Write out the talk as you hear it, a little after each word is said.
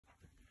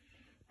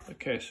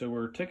Okay, so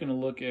we're taking a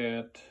look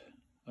at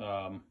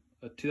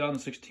a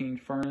 2016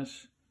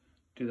 furnace,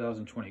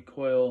 2020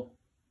 coil,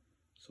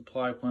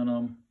 supply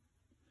plenum,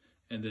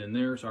 and then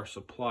there's our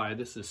supply.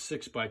 This is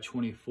 6 by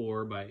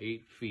 24 by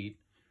 8 feet.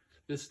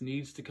 This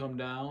needs to come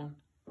down,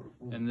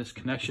 and this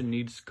connection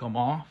needs to come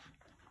off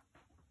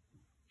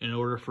in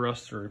order for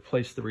us to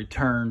replace the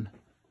return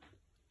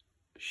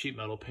sheet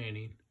metal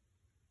painting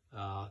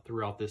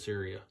throughout this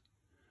area.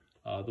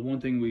 The one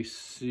thing we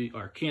see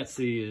or can't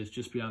see is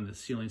just beyond the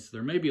ceiling. So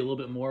there may be a little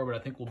bit more, but I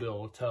think we'll be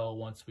able to tell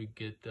once we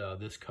get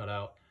this cut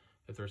out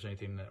if there's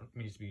anything that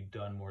needs to be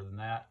done more than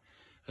that.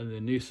 And the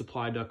new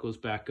supply duct goes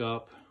back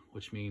up,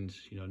 which means,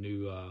 you know,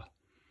 new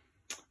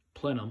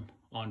plenum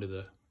onto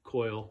the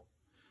coil.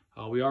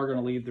 We are going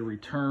to leave the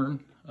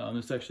return.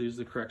 This actually is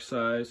the correct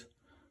size,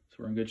 so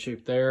we're in good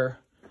shape there.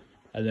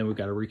 And then we've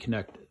got to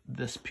reconnect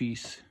this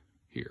piece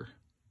here.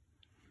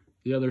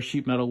 The other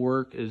sheet metal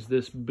work is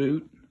this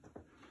boot.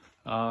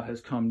 Has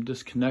come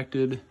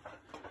disconnected,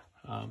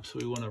 so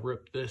we want to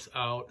rip this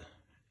out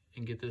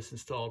and get this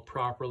installed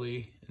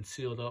properly and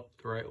sealed up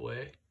the right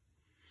way.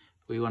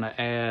 We want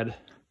to add,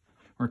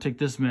 we're going to take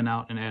this vent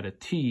out and add a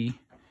T,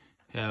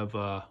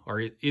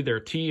 or either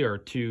a T or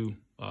two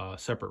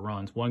separate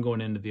runs, one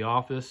going into the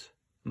office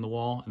in the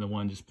wall, and the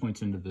one just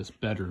points into this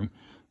bedroom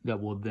that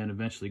will then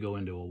eventually go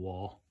into a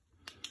wall.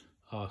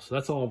 So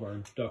that's all of our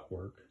duct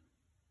work,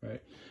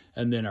 right?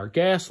 And then our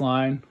gas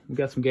line, we've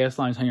got some gas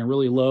lines hanging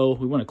really low.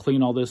 We want to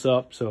clean all this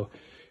up. So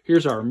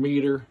here's our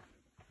meter.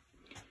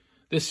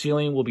 This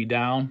ceiling will be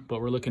down,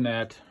 but we're looking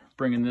at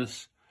bringing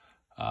this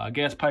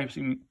gas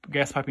piping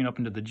up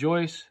into the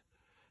joist,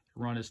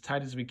 run as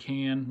tight as we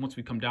can. Once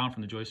we come down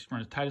from the joist,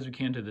 run as tight as we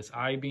can to this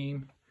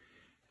I-beam,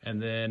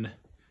 and then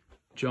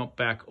jump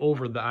back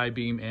over the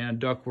I-beam and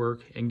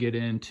ductwork and get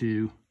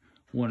into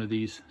one of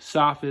these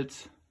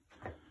soffits,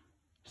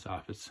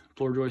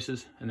 floor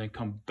joists, and then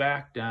come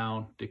back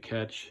down to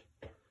catch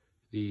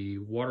the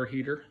water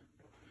heater,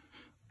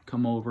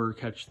 come over,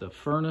 catch the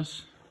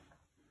furnace,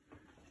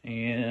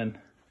 and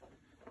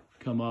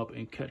come up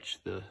and catch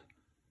the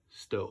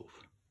stove.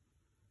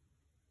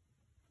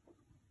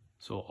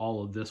 So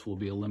all of this will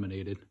be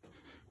eliminated.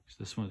 So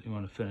this one, you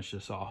want to finish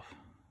this off.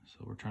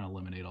 So we're trying to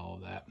eliminate all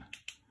of that,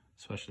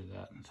 especially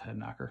that head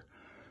knocker.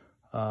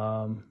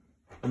 And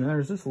then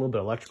there's just a little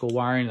bit of electrical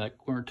wiring. Like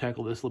we're going to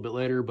tackle this a little bit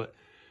later, but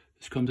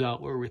this comes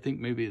out where we think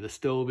maybe the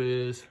stove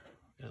is.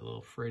 Got a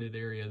little freighted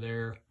area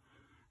there.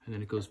 And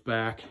then it goes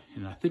back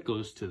and I think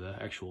goes to the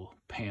actual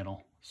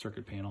panel,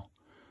 circuit panel.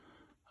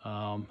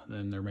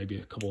 Then there may be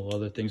a couple of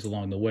other things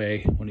along the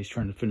way when he's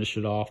trying to finish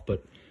it off,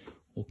 but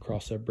we'll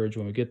cross that bridge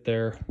when we get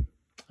there.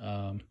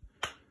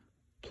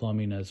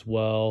 Plumbing as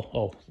well.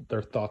 Oh, there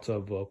are thoughts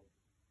of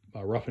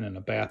roughing in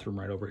a bathroom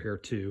right over here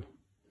too.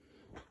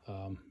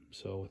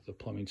 So with the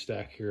plumbing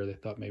stack here, they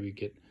thought maybe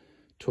get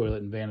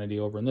toilet and vanity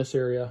over in this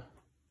area.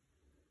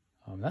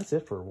 That's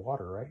it for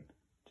water, right?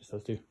 Just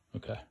those two.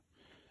 Okay.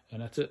 And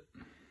that's it.